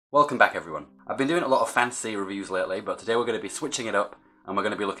Welcome back everyone. I've been doing a lot of fantasy reviews lately, but today we're going to be switching it up and we're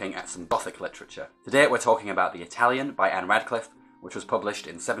going to be looking at some Gothic literature. Today we're talking about The Italian by Ann Radcliffe, which was published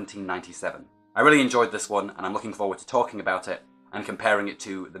in 1797. I really enjoyed this one and I'm looking forward to talking about it and comparing it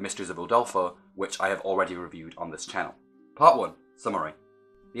to The Mysteries of Udolpho, which I have already reviewed on this channel. Part 1. Summary.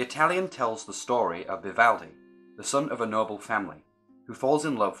 The Italian tells the story of Vivaldi, the son of a noble family, who falls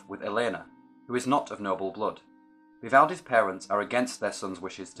in love with Elena, who is not of noble blood. Vivaldi's parents are against their son's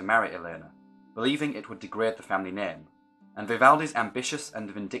wishes to marry Elena, believing it would degrade the family name, and Vivaldi's ambitious and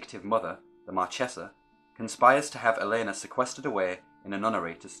vindictive mother, the Marchesa, conspires to have Elena sequestered away in a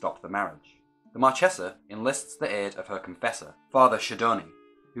nunnery to stop the marriage. The Marchesa enlists the aid of her confessor, Father Schedoni,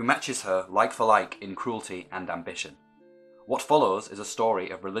 who matches her like for like in cruelty and ambition. What follows is a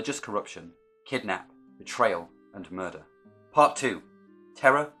story of religious corruption, kidnap, betrayal, and murder. Part 2.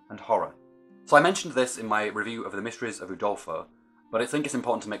 Terror and Horror. So I mentioned this in my review of The Mysteries of Udolpho, but I think it's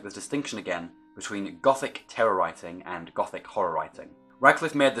important to make this distinction again between Gothic terror writing and Gothic horror writing.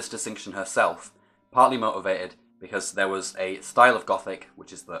 Radcliffe made this distinction herself, partly motivated because there was a style of Gothic,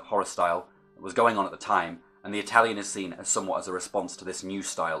 which is the horror style, that was going on at the time, and the Italian is seen as somewhat as a response to this new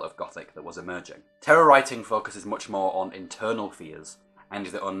style of Gothic that was emerging. Terror writing focuses much more on internal fears and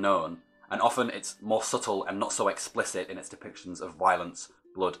the unknown, and often it's more subtle and not so explicit in its depictions of violence,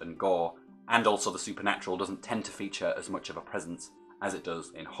 blood and gore, and also the supernatural doesn't tend to feature as much of a presence as it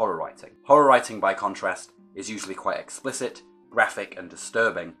does in horror writing. Horror writing, by contrast, is usually quite explicit, graphic and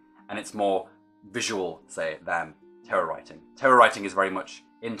disturbing, and it's more visual, say, than terror writing. Terror writing is very much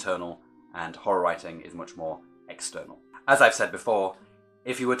internal, and horror writing is much more external. As I've said before,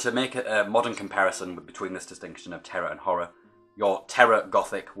 if you were to make a modern comparison between this distinction of terror and horror, your terror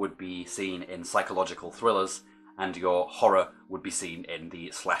Gothic would be seen in psychological thrillers, and your horror would be seen in the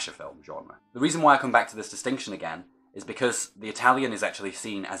slasher film genre. The reason why I come back to this distinction again is because The Italian is actually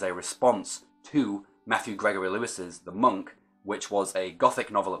seen as a response to Matthew Gregory Lewis's The Monk, which was a Gothic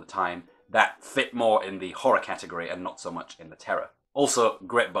novel at the time that fit more in the horror category and not so much in the terror. Also,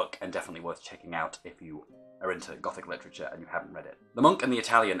 great book and definitely worth checking out if you are into Gothic literature and you haven't read it. The Monk and The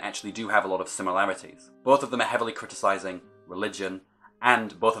Italian actually do have a lot of similarities. Both of them are heavily criticising religion,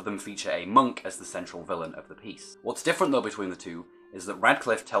 and both of them feature a monk as the central villain of the piece. What's different though between the two is that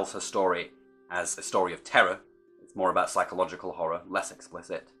Radcliffe tells her story as a story of terror. It's more about psychological horror, less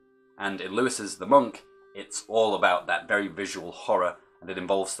explicit. And in Lewis's The Monk, it's all about that very visual horror, and it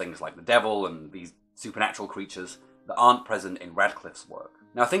involves things like the devil and these supernatural creatures that aren't present in Radcliffe's work.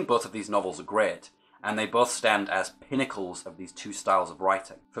 Now I think both of these novels are great, and they both stand as pinnacles of these two styles of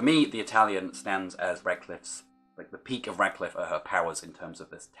writing. For me, The Italian stands as Radcliffe's the peak of Radcliffe are her powers in terms of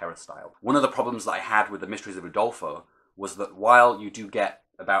this terror style. One of the problems that I had with The Mysteries of Udolpho was that while you do get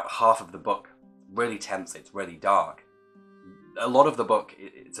about half of the book really tense, it's really dark, a lot of the book,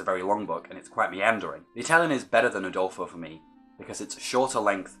 it's a very long book and it's quite meandering. The Italian is better than Udolpho for me because its shorter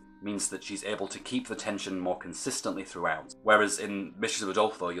length means that she's able to keep the tension more consistently throughout. Whereas in Mysteries of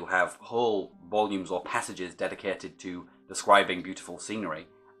Udolpho you'll have whole volumes or passages dedicated to describing beautiful scenery,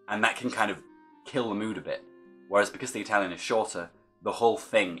 and that can kind of kill the mood a bit. Whereas because The Italian is shorter, the whole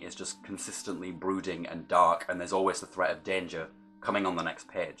thing is just consistently brooding and dark, and there's always the threat of danger coming on the next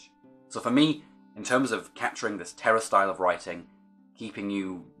page. So for me, in terms of capturing this terror style of writing,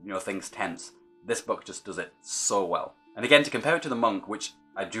 keeping things tense, this book just does it so well. And again, to compare it to The Monk, which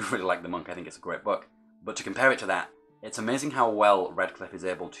I do really like The Monk, I think it's a great book, but to compare it to that, it's amazing how well Radcliffe is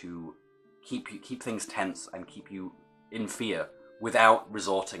able to keep things tense and keep you in fear without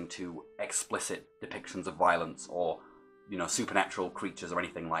resorting to explicit depictions of violence or, supernatural creatures or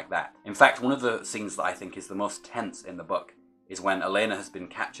anything like that. In fact, one of the scenes that I think is the most tense in the book is when Elena has been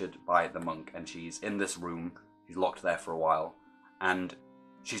captured by the monk and she's in this room, she's locked there for a while, and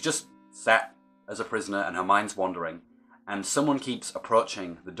she's just sat as a prisoner and her mind's wandering, and someone keeps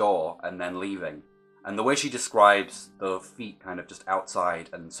approaching the door and then leaving. And the way she describes the feet kind of just outside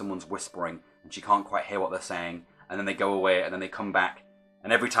and someone's whispering and she can't quite hear what they're saying, and then they go away, and then they come back,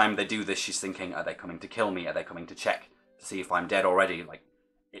 and every time they do this, she's thinking, are they coming to kill me? Are they coming to check to see if I'm dead already?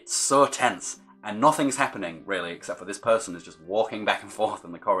 It's so tense, and nothing's happening, really, except for this person is just walking back and forth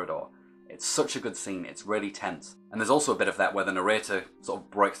in the corridor. It's such a good scene, it's really tense. And there's also a bit of that where the narrator sort of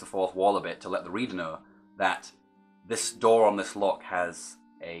breaks the fourth wall a bit to let the reader know that this door on this lock has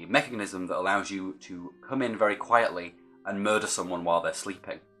a mechanism that allows you to come in very quietly and murder someone while they're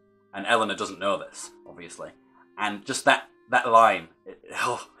sleeping. And Eleanor doesn't know this, obviously. And just that line,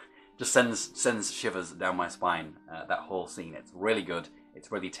 just sends shivers down my spine, that whole scene. It's really good,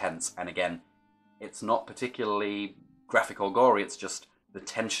 it's really tense, and again, it's not particularly graphic or gory, it's just the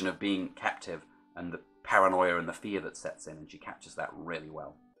tension of being captive and the paranoia and the fear that sets in, and she captures that really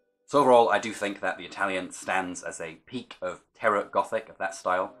well. So overall, I do think that the Italian stands as a peak of terror Gothic, of that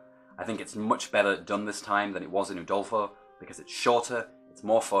style. I think it's much better done this time than it was in Udolpho, because it's shorter, it's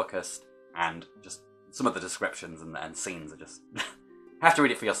more focused, and just some of the descriptions and scenes are just... have to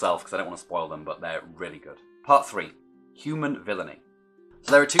read it for yourself, because I don't want to spoil them, but they're really good. Part 3. Human Villainy.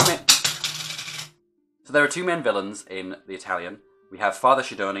 So there are two main villains in the Italian. We have Father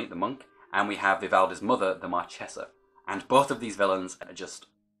Schedoni, the monk, and we have Vivaldi's mother, the Marchesa. And both of these villains are just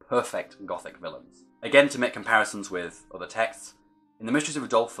perfect Gothic villains. Again, to make comparisons with other texts, in the Mysteries of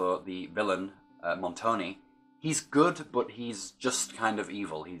Udolpho, the villain, Montoni, he's good, but he's just kind of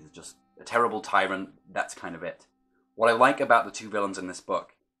evil. He's just a terrible tyrant, that's kind of it. What I like about the two villains in this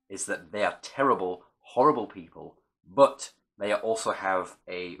book is that they are terrible, horrible people, but they also have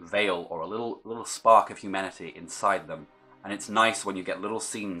a veil or a little spark of humanity inside them. And it's nice when you get little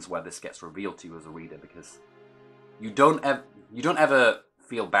scenes where this gets revealed to you as a reader, because you don't ever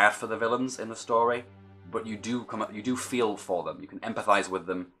feel bad for the villains in the story, but you do feel for them. You can empathize with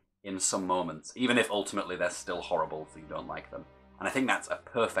them in some moments, even if ultimately they're still horrible, so you don't like them. And I think that's a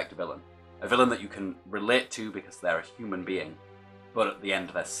perfect villain. A villain that you can relate to because they're a human being, but at the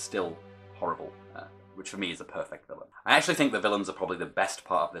end they're still horrible, which for me is a perfect villain. I actually think the villains are probably the best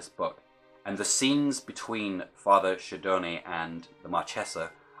part of this book, and the scenes between Father Schedoni and the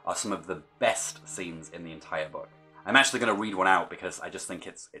Marchesa are some of the best scenes in the entire book. I'm actually going to read one out because I just think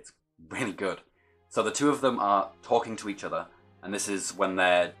it's really good. So the two of them are talking to each other, and this is when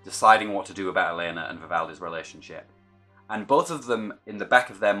they're deciding what to do about Elena and Vivaldi's relationship. And both of them, in the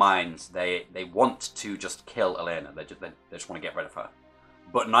back of their minds, they want to just kill Elena. They just want to get rid of her.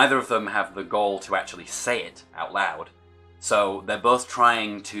 But neither of them have the goal to actually say it out loud. So they're both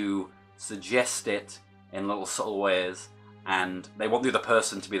trying to suggest it in little subtle ways, and they want the other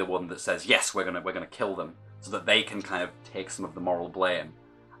person to be the one that says, yes, we're gonna kill them, so that they can kind of take some of the moral blame.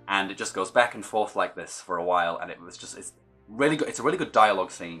 And it just goes back and forth like this for a while, and it's really good. It's a really good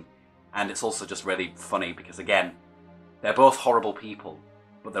dialogue scene, and it's also just really funny because, again, they're both horrible people,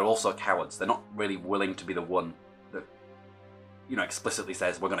 but they're also cowards. They're not really willing to be the one that, explicitly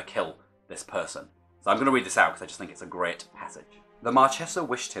says, we're going to kill this person. So I'm going to read this out because I just think it's a great passage. The Marchesa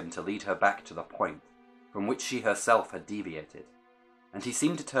wished him to lead her back to the point from which she herself had deviated, and he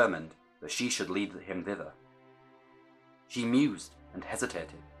seemed determined that she should lead him thither. She mused and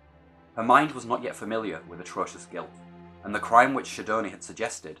hesitated. Her mind was not yet familiar with atrocious guilt, and the crime which Schedoni had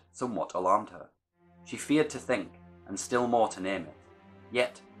suggested somewhat alarmed her. She feared to think, and still more to name it.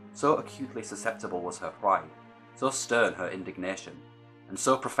 Yet, so acutely susceptible was her pride, so stern her indignation, and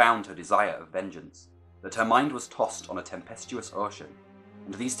so profound her desire of vengeance, that her mind was tossed on a tempestuous ocean,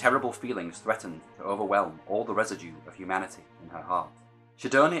 and these terrible feelings threatened to overwhelm all the residue of humanity in her heart.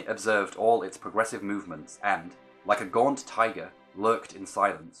 Schedoni observed all its progressive movements and, like a gaunt tiger, lurked in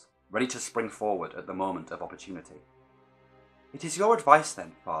silence, ready to spring forward at the moment of opportunity. "It is your advice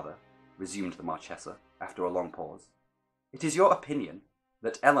then, father," resumed the Marchesa, after a long pause. "It is your opinion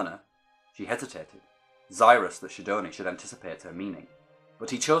that Eleanor—" She hesitated, desirous that Schedoni should anticipate her meaning,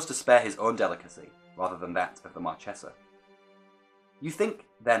 but he chose to spare his own delicacy rather than that of the Marchesa. "You think,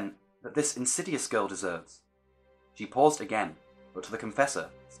 then, that this insidious girl deserves—" She paused again, but the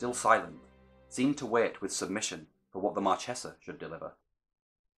confessor, still silent, seemed to wait with submission for what the Marchesa should deliver.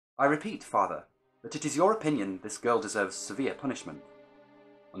 "I repeat, father, that it is your opinion this girl deserves severe punishment."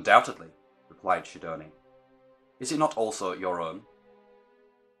 "Undoubtedly," replied Schedoni. "Is it not also your own?"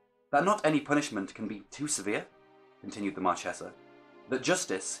 "That not any punishment can be too severe," continued the Marchesa. "That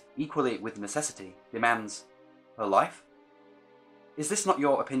justice, equally with necessity, demands her life? Is this not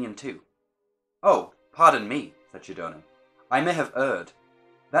your opinion too?" "Oh, pardon me," said Schedoni. "I may have erred.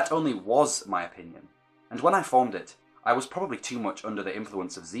 That only was my opinion, and when I formed it, I was probably too much under the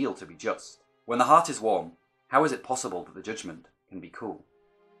influence of zeal to be just. When the heart is warm, how is it possible that the judgment can be cool?"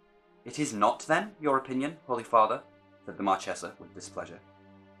 "It is not, then, your opinion, Holy Father?" said the Marchesa with displeasure.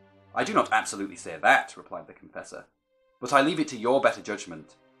 "I do not absolutely say that," replied the confessor, "but I leave it to your better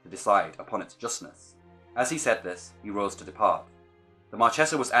judgment to decide upon its justness." As he said this, he rose to depart. The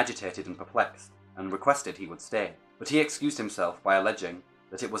Marchesa was agitated and perplexed, and requested he would stay, but he excused himself by alleging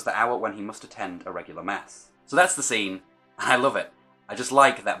that it was the hour when he must attend a regular mass. So that's the scene, and I love it. I just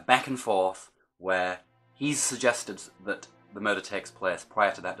like that back and forth where he's suggested that the murder takes place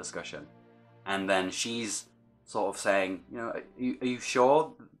prior to that discussion, and then she's sort of saying, are you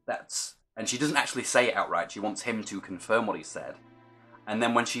sure that's... And she doesn't actually say it outright, she wants him to confirm what he said. And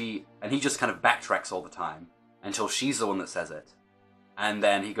then he just kind of backtracks all the time, until she's the one that says it. And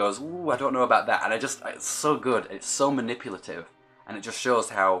then he goes, "Ooh, I don't know about that." And it's so good, it's so manipulative, and it just shows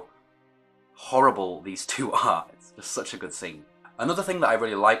how horrible these two are. It's just such a good scene. Another thing that I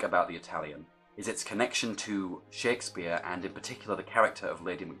really like about The Italian is its connection to Shakespeare, and in particular the character of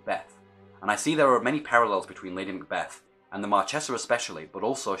Lady Macbeth. And I see there are many parallels between Lady Macbeth and the Marchesa especially, but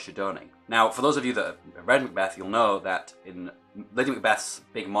also Schedoni. Now, for those of you that have read Macbeth, you'll know that in Lady Macbeth's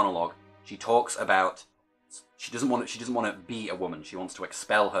big monologue, she talks about she doesn't want to be a woman. She wants to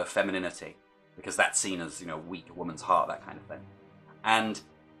expel her femininity because that's seen as, weak, a woman's heart, that kind of thing. And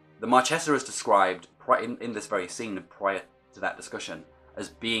the Marchesa is described in this very scene prior to that discussion as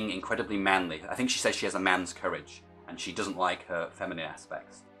being incredibly manly. I think she says she has a man's courage and she doesn't like her feminine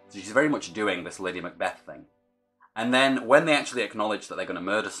aspects. So she's very much doing this Lady Macbeth thing. And then when they actually acknowledge that they're going to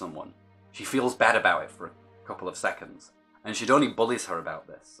murder someone, she feels bad about it for a couple of seconds. And Schedoni bullies her about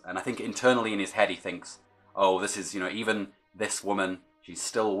this. And I think internally in his head he thinks, oh, this is, even this woman, she's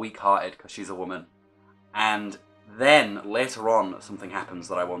still weak-hearted because she's a woman. And then later on something happens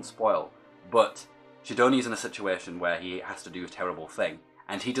that I won't spoil. But Schedoni's in a situation where he has to do a terrible thing.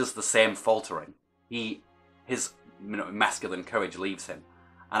 And he does the same faltering. His masculine courage leaves him.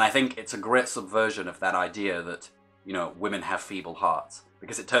 And I think it's a great subversion of that idea that, women have feeble hearts.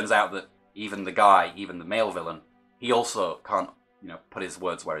 Because it turns out that even the male villain, he also can't, put his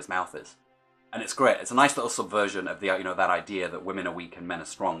words where his mouth is. And it's great. It's a nice little subversion of the, that idea that women are weak and men are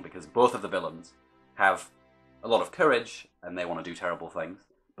strong, because both of the villains have a lot of courage and they want to do terrible things.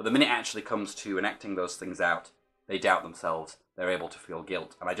 But the minute it actually comes to enacting those things out, they doubt themselves, they're able to feel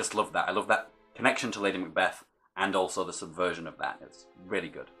guilt. And I just love that. I love that connection to Lady Macbeth and also the subversion of that. It's really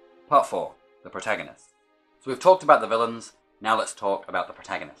good. Part 4. The protagonists. So we've talked about the villains, now let's talk about the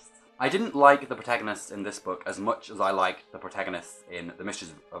protagonists. I didn't like the protagonists in this book as much as I liked the protagonists in The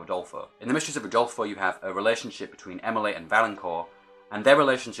Mysteries of Udolpho. In The Mysteries of Udolpho you have a relationship between Emily and Valancourt, and their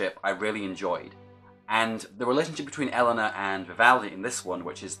relationship I really enjoyed. And the relationship between Eleanor and Vivaldi in this one,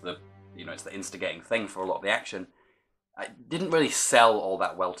 which is it's the instigating thing for a lot of the action, didn't really sell all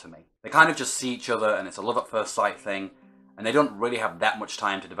that well to me. They kind of just see each other and it's a love at first sight thing, and they don't really have that much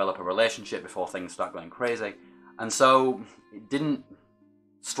time to develop a relationship before things start going crazy. And so it didn't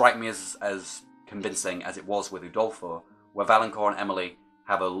strike me as convincing as it was with Udolpho, where Valancourt and Emily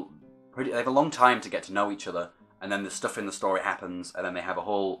have a long time to get to know each other, and then the stuff in the story happens, and then they have a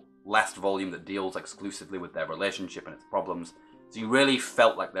whole last volume that deals exclusively with their relationship and its problems. So you really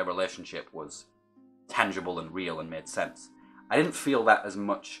felt like their relationship was tangible and real and made sense. I didn't feel that as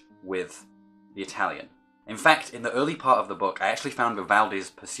much with The Italian. In fact, in the early part of the book, I actually found Vivaldi's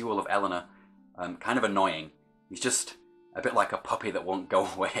pursuit of Eleanor kind of annoying. He's just a bit like a puppy that won't go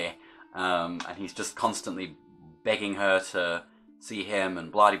away, and he's just constantly begging her to see him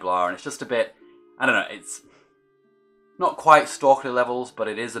and blah-de-blah, and it's just a bit, I don't know, it's not quite stalkerly levels, but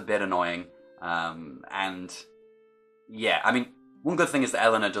it is a bit annoying, and yeah, I mean, one good thing is that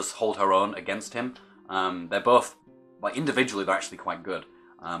Eleanor does hold her own against him. They're both, individually they're actually quite good,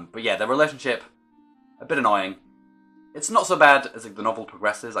 but yeah, their relationship, a bit annoying. It's not so bad as the novel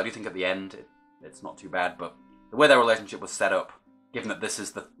progresses. I do think at the end it's not too bad, but the way their relationship was set up, given that this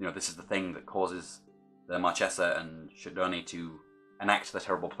is the thing that causes the Marchesa and Schedoni to enact their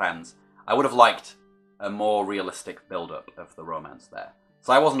terrible plans, I would have liked a more realistic build-up of the romance there.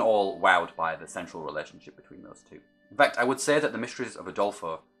 So I wasn't all wowed by the central relationship between those two. In fact, I would say that The Mysteries of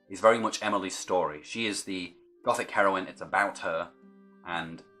Udolpho is very much Emily's story. She is the Gothic heroine, it's about her,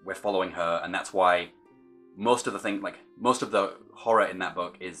 and we're following her, and that's why most of the horror in that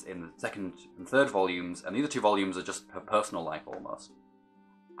book is in the second and third volumes, and the other two volumes are just her personal life almost.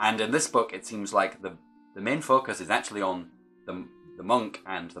 And in this book, it seems like the main focus is actually on the monk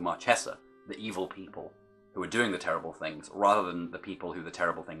and the Marchesa, the evil people who are doing the terrible things, rather than the people who the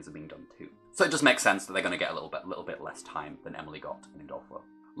terrible things are being done to. So it just makes sense that they're going to get a little bit less time than Emily got in Udolpho.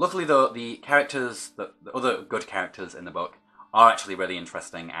 Luckily though, the other good characters in the book are actually really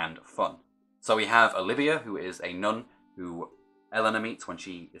interesting and fun. So we have Olivia, who is a nun who Eleanor meets when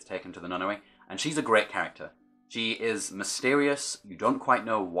she is taken to the nunnery, and she's a great character. She is mysterious, you don't quite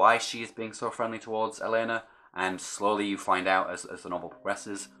know why she is being so friendly towards Elena, and slowly you find out as the novel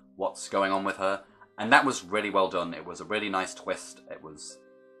progresses what's going on with her, and that was really well done. It was a really nice twist.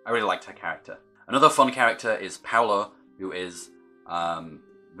 I really liked her character. Another fun character is Paolo, who is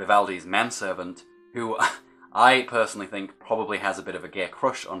Vivaldi's manservant, who I personally think probably has a bit of a gay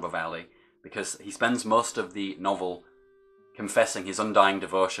crush on Vivaldi, because he spends most of the novel confessing his undying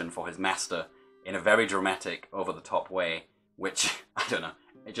devotion for his master in a very dramatic, over-the-top way, which, I don't know,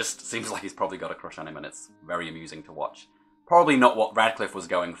 it just seems like he's probably got a crush on him, and it's very amusing to watch. Probably not what Radcliffe was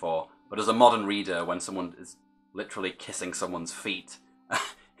going for, but as a modern reader, when someone is literally kissing someone's feet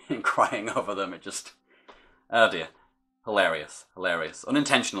and crying over them, it just, oh dear. Hilarious.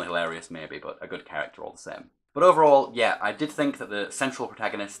 Unintentionally hilarious, maybe, but a good character all the same. But overall, yeah, I did think that the central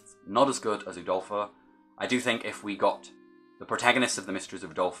protagonist's not as good as Udolpho. I do think if we got the protagonists of the Mysteries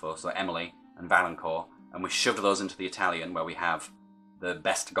of Udolpho, so Emily and Valancourt, and we shoved those into the Italian, where we have the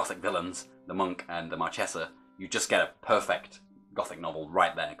best Gothic villains, the monk and the Marchesa, you just get a perfect Gothic novel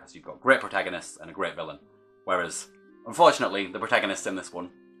right there, because you've got great protagonists and a great villain. Whereas, unfortunately, the protagonist in this one,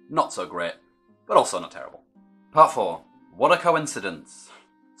 not so great, but also not terrible. Part 4. What a coincidence!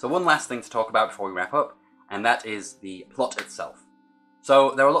 So one last thing to talk about before we wrap up, and that is the plot itself.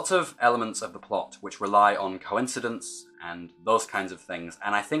 So there are lots of elements of the plot which rely on coincidence and those kinds of things,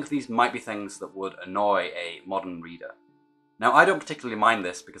 and I think these might be things that would annoy a modern reader. Now, I don't particularly mind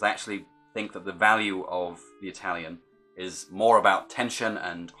this because I actually think that the value of the Italian is more about tension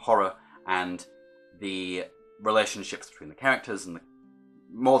and horror and the relationships between the characters and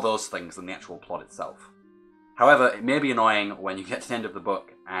more those things than the actual plot itself. However, it may be annoying when you get to the end of the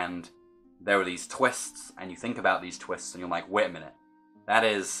book and there are these twists, and you think about these twists and you're like, wait a minute, that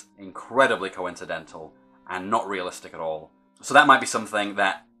is incredibly coincidental and not realistic at all. So that might be something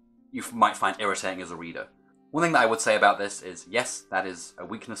that you might find irritating as a reader. One thing that I would say about this is, yes, that is a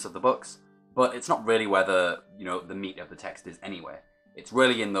weakness of the books, but it's not really where the meat of the text is anyway. It's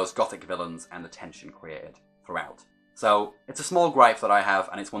really in those Gothic villains and the tension created throughout. So it's a small gripe that I have,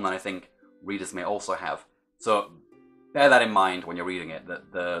 and it's one that I think readers may also have. So bear that in mind when you're reading it,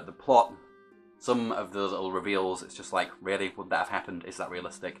 that the plot, some of those little reveals, it's just like, really, would that have happened? Is that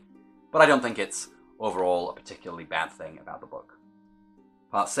realistic? But I don't think it's overall a particularly bad thing about the book.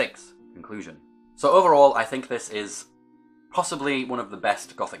 Part 6. Conclusion. So overall, I think this is possibly one of the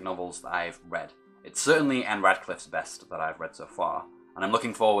best Gothic novels that I've read. It's certainly Ann Radcliffe's best that I've read so far, and I'm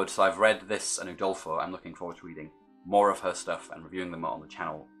looking forward, so I've read this and Udolpho, I'm looking forward to reading more of her stuff and reviewing them on the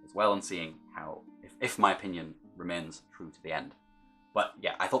channel as well and seeing how, if my opinion remains true to the end. But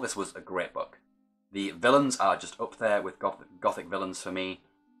yeah, I thought this was a great book. The villains are just up there with Gothic villains for me.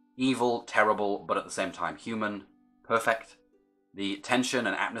 Evil, terrible, but at the same time human. Perfect. The tension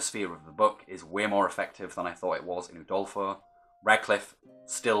and atmosphere of the book is way more effective than I thought it was in Udolpho. Radcliffe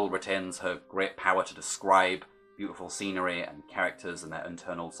still retains her great power to describe beautiful scenery and characters and their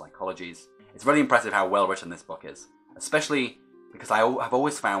internal psychologies. It's really impressive how well written this book is, especially because I have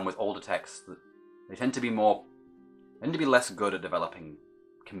always found with older texts that they tend to be less good at developing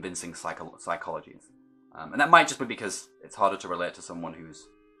convincing psychologies. And that might just be because it's harder to relate to someone who's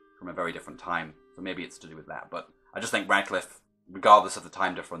from a very different time, so maybe it's to do with that. But I just think Radcliffe, regardless of the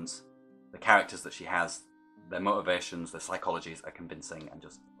time difference, the characters that she has, their motivations, their psychologies are convincing and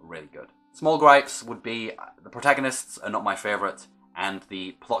just really good. Small gripes would be the protagonists are not my favourite, and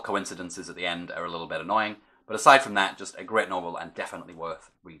the plot coincidences at the end are a little bit annoying, but aside from that, just a great novel and definitely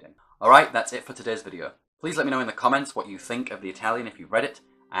worth reading. Alright, that's it for today's video. Please let me know in the comments what you think of The Italian if you've read it,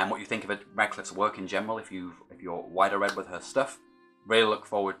 and what you think of Radcliffe's work in general if you're wider read with her stuff. Really look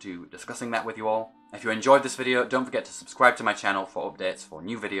forward to discussing that with you all. If you enjoyed this video, don't forget to subscribe to my channel for updates for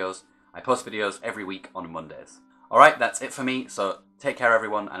new videos. I post videos every week on Mondays. Alright, that's it for me, so take care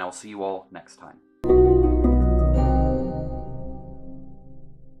everyone, and I'll see you all next time.